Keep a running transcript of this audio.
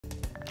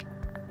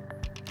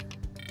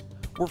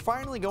We're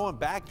finally going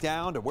back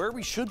down to where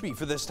we should be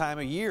for this time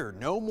of year.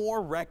 No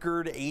more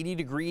record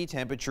 80-degree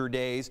temperature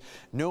days.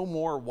 No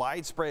more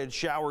widespread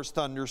showers,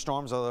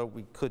 thunderstorms, although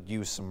we could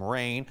use some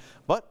rain.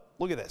 But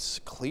look at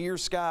this. Clear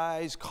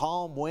skies,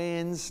 calm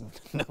winds,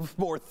 no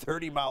more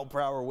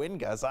 30-mile-per-hour wind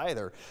gusts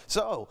either.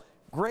 So,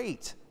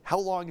 great. How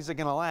long is it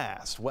going to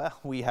last? Well,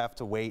 we have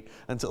to wait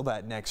until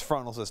that next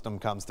frontal system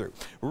comes through.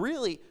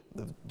 Really,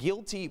 the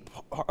guilty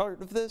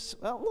part of this,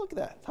 well, look at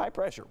that, high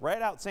pressure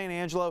right out San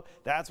Angelo.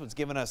 That's what's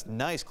giving us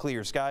nice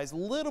clear skies, a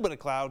little bit of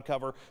cloud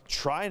cover,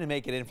 trying to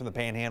make it in from the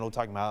panhandle,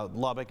 talking about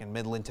Lubbock and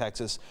Midland,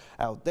 Texas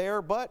out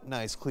there, but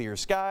nice clear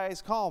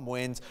skies, calm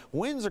winds.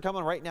 Winds are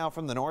coming right now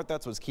from the north.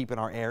 That's what's keeping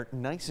our air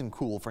nice and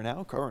cool for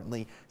now.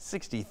 Currently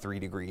 63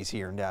 degrees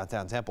here in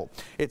downtown Temple.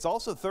 It's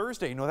also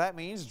Thursday. You know what that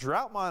means?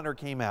 Drought monitor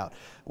came out.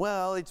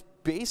 Well, it's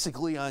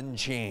basically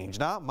unchanged.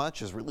 Not much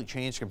has really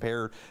changed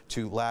compared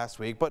to last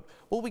week, but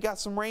well, we got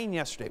some rain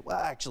yesterday. Well,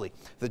 actually,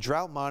 the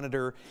drought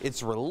monitor,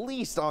 it's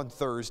released on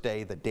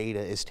Thursday. The data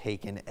is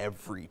taken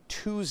every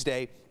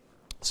Tuesday.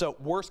 So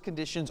worst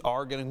conditions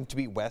are going to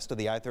be west of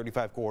the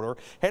I-35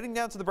 corridor. Heading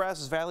down to the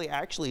Brazos Valley,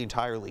 actually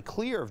entirely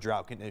clear of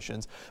drought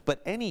conditions,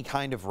 but any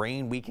kind of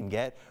rain we can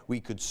get, we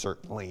could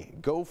certainly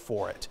go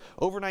for it.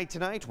 Overnight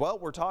tonight, well,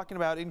 we're talking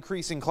about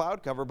increasing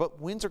cloud cover, but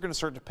winds are going to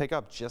start to pick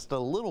up just a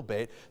little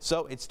bit,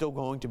 so it's still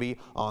going to be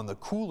on the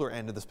cooler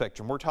end of the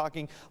spectrum. We're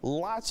talking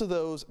lots of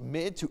those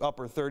mid to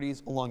upper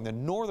 30s along the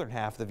northern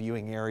half of the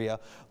viewing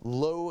area,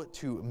 low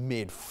to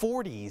mid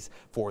 40s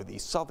for the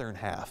southern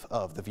half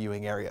of the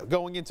viewing area.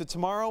 Going into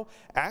tomorrow,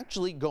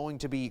 actually going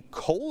to be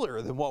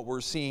colder than what we're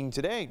seeing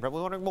today.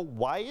 Probably wondering, well,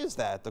 why is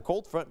that? The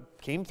cold front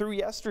came through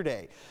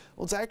yesterday.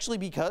 Well, it's actually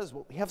because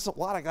we have a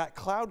lot of that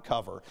cloud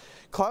cover.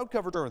 Cloud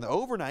cover during the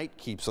overnight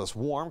keeps us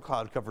warm.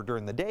 Cloud cover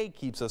during the day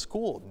keeps us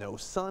cool. No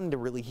sun to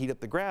really heat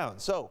up the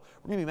ground. So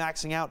we're going to be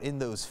maxing out in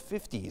those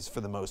 50s for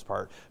the most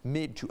part.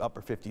 Mid to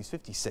upper 50s.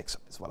 56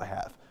 is what I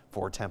have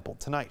for Temple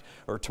tonight,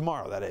 or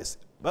tomorrow, that is.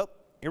 Well,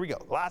 here we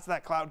go. Lots of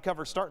that cloud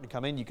cover starting to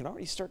come in. You can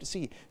already start to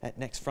see that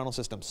next frontal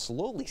system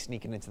slowly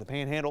sneaking into the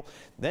panhandle.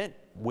 Then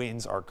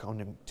winds are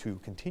going to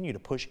continue to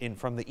push in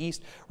from the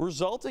east,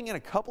 resulting in a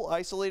couple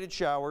isolated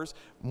showers,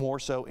 more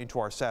so into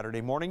our Saturday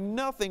morning.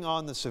 Nothing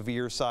on the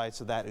severe side,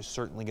 so that is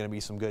certainly going to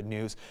be some good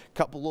news.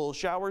 Couple little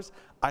showers.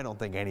 I don't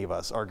think any of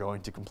us are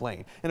going to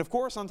complain. And of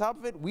course, on top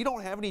of it, we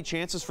don't have any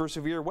chances for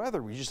severe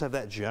weather. We just have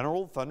that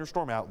general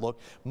thunderstorm outlook,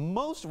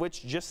 most of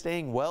which just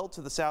staying well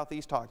to the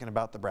southeast, talking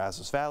about the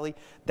Brazos Valley.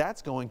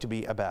 That's going to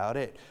be about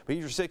it. But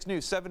your 6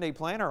 News 7-day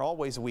planner,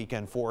 always a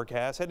weekend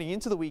forecast. Heading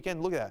into the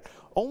weekend, look at that,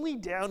 only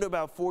down to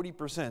about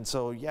 40%.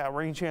 So yeah,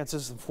 rain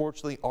chances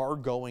unfortunately are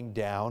going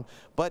down.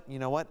 But you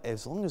know what?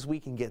 As long as we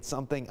can get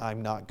something,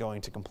 I'm not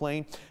going to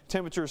complain.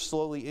 Temperatures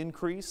slowly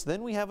increase.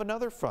 Then we have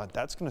another front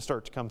that's going to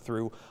start to come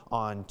through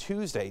on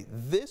Tuesday.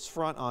 This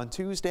front on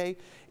Tuesday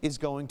is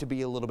going to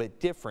be a little bit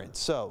different.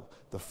 So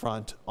the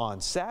front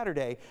on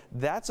Saturday,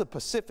 that's a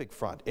Pacific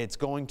front. It's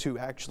going to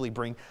actually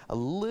bring a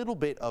little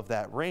bit of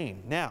that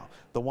rain. Now,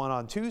 the one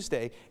on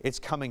Tuesday, it's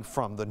coming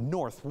from the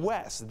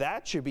northwest.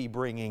 That should be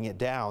bringing it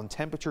down.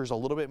 Temperatures a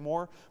little bit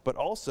more, but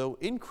also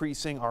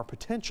increasing our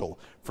potential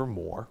for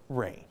more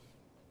rain.